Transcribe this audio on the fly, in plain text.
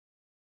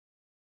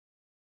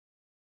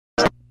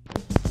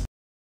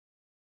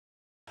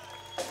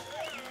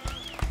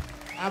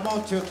I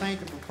want to thank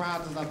the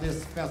proprietors of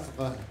this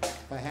festival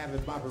for having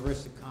Bobby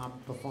Richard come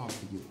perform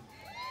for you.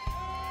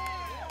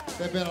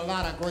 There have been a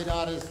lot of great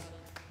artists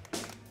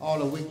all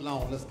the week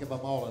long. Let's give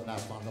them all a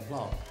nice round of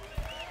applause.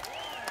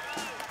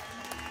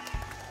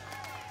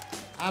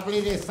 I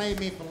believe they saved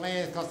me for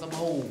last because I'm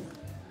old.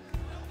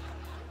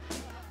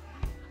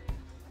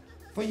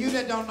 For you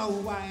that don't know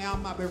who I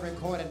am, I've been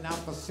recording now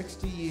for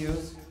 60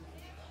 years.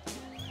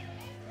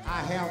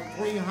 I have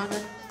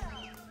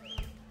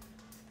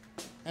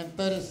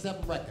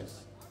 337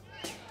 records.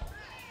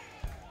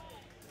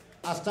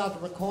 I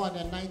started recording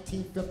in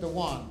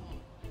 1951.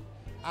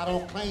 I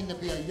don't claim to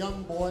be a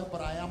young boy,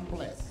 but I am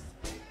blessed.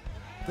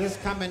 This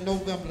coming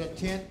November the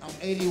 10th, I'm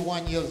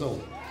 81 years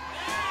old.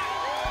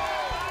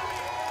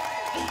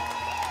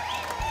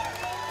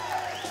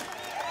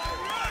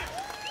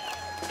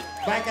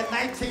 Back in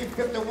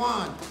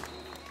 1951,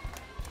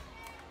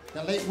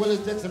 the late Willis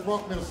Dixon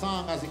brought me a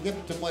song. I said, give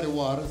it to Muddy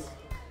Waters.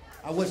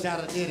 I wish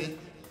I'd have did it.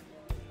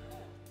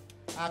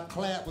 Our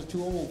clap was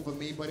too old for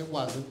me, but it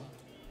wasn't.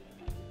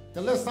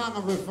 The little song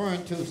I'm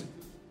referring to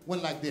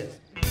went like this.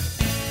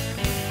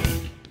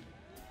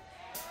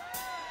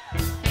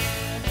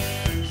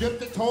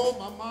 Gypsy told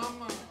my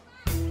mama,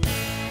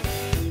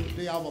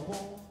 they have a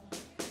boy.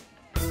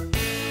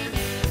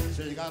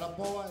 She got a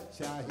boy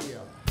child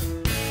here.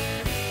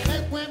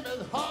 That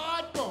women's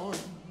hard born.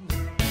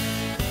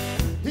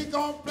 He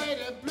gon' play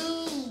the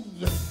blues.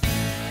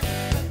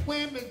 That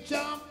women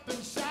jump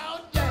and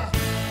shout, yeah.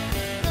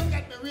 Look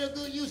at me real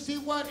good, you see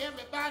what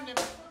everybody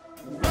was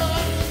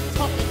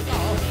talking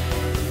about.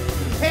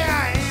 Here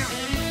I am.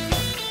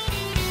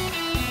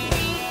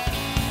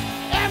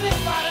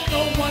 Everybody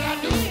know what I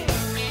do.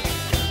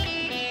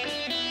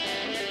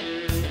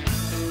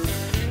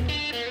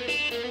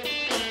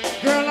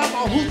 Girl, I'm a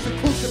Hoochie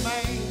Koochie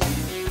man.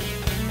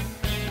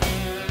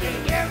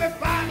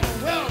 Everybody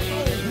well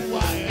knows who I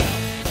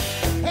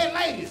am. Hey,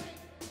 ladies.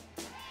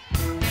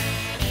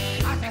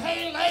 I said,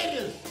 hey,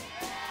 ladies.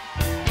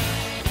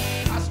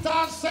 I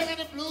started singing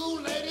the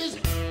blues, ladies, a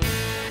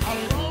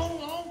long,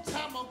 long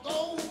time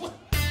ago.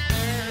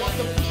 But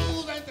the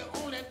blues ain't the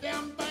only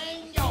damn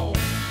thing, y'all.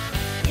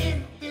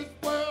 In this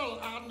world,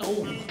 I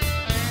know.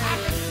 I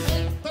can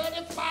take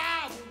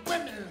 35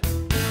 women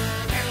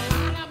and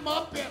line them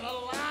up in a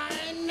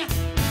line.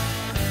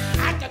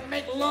 I can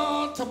make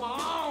love to my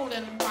own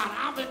and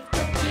I've been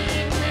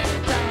 15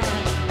 minutes down.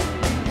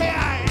 Here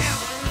I am.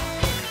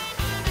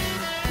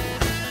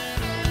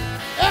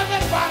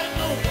 Everybody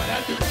knows what I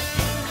do.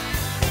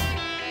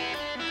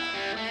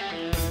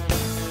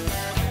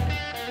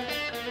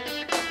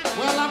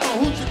 Well, I'm a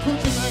Hoochie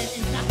Koochie man.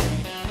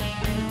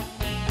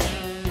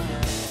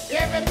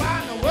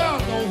 Everybody in the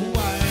world knows who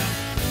I am.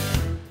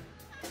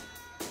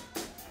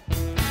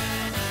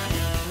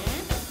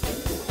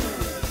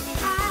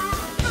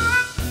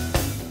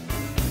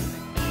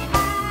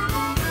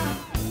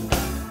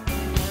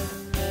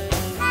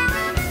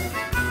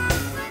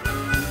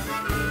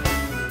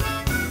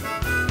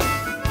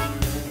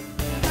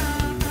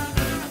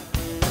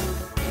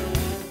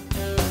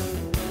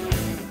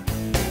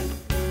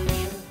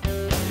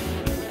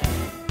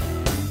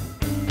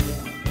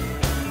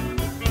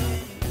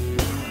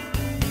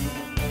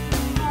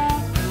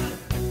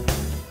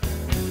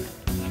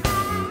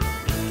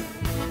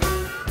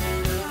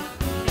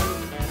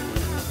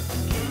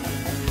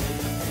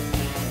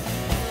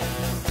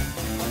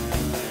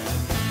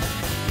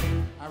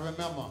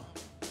 Remember,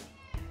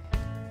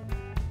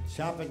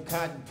 shopping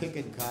cotton,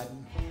 picking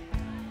cotton,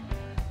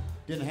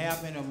 didn't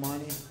have any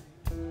money,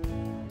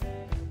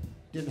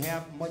 didn't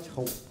have much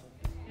hope.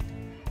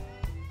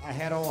 I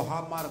had old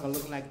harmonica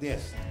looking like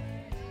this.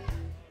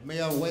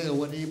 Male whale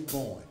wasn't even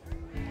born.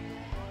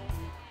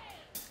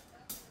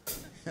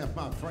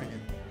 My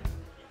friend,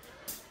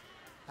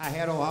 I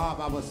had old harp,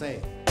 I would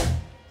say,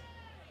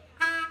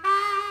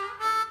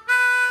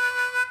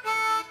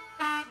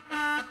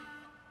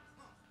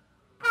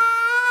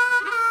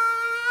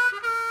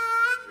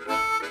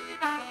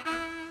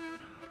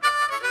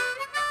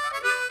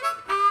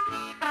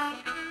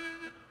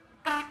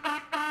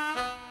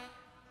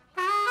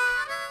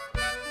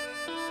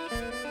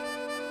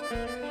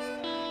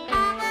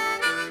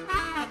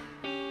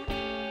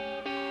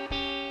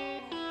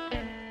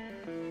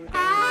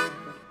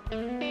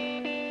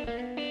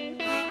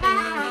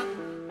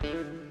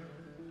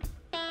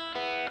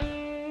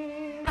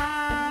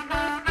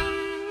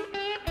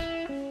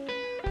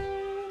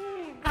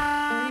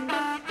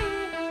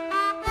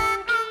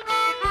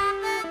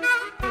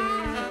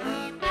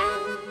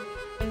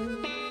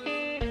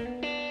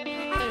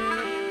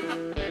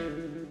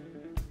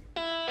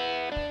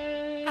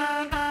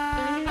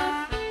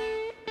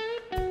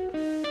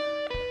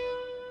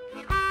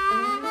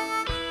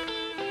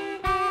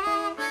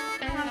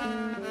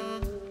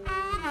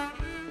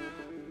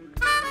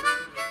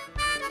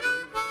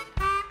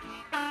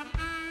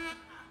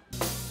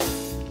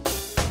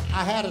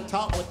 I had a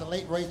talk with the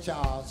late Ray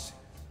Charles.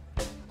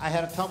 I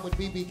had a talk with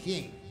B.B.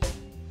 King.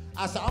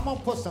 I said, I'm gonna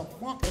put some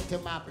funk into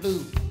my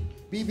blues.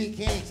 B.B.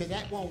 King said,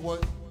 that won't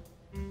work.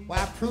 Well,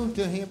 I proved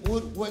to him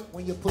would work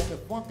when you put the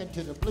funk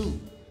into the blues.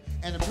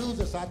 And the blues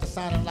will start to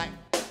sound like.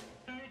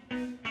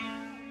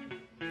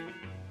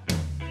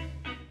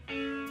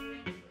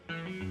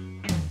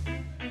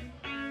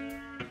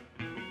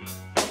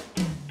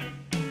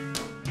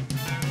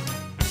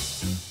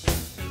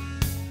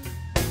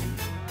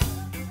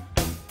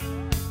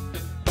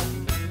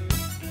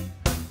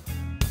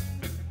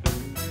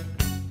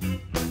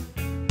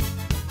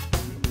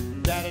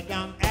 Daddy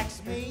done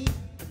asked me,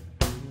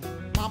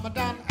 Mama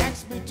done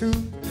asked me too,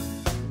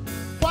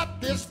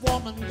 what this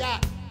woman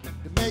got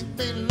to make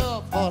me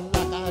love her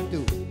like I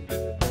do.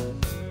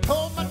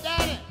 Told my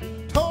daddy,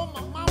 told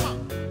my mama,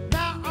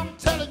 now I'm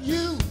telling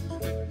you,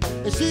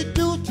 if she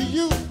do to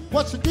you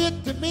what she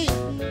did to me,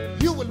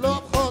 you would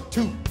love her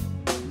too.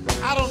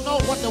 I don't know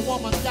what the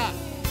woman got,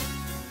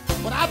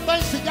 but I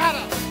think she got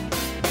a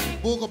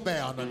booger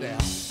bear under there.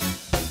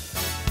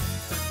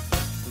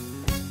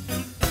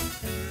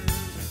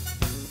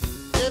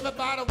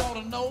 Everybody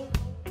wanna know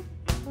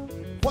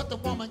what the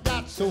woman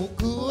got so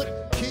good,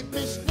 keep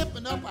me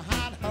slipping up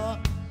behind her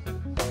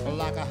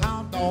like a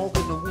hound dog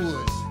in the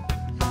woods.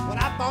 When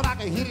I thought I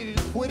could hit it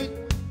and quit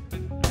it,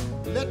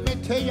 let me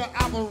tell you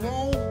I was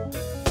wrong.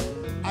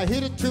 I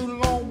hit it too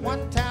long,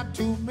 one time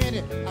too many.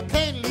 I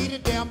can't leave the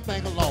damn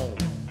thing alone.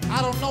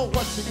 I don't know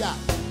what she got,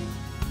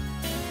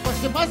 but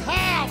she must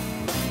have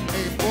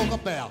a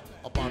booger bear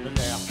up under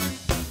there.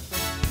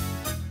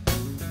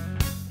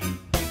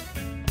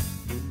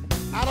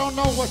 I don't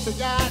know what she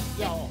got,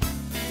 y'all.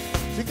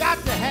 She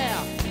got to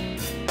have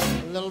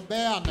a little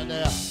bear under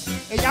there.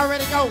 Hey, y'all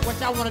ready to go? What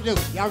y'all want to do?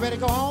 Y'all ready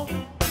to go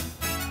home?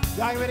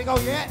 Y'all ready to go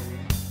yet?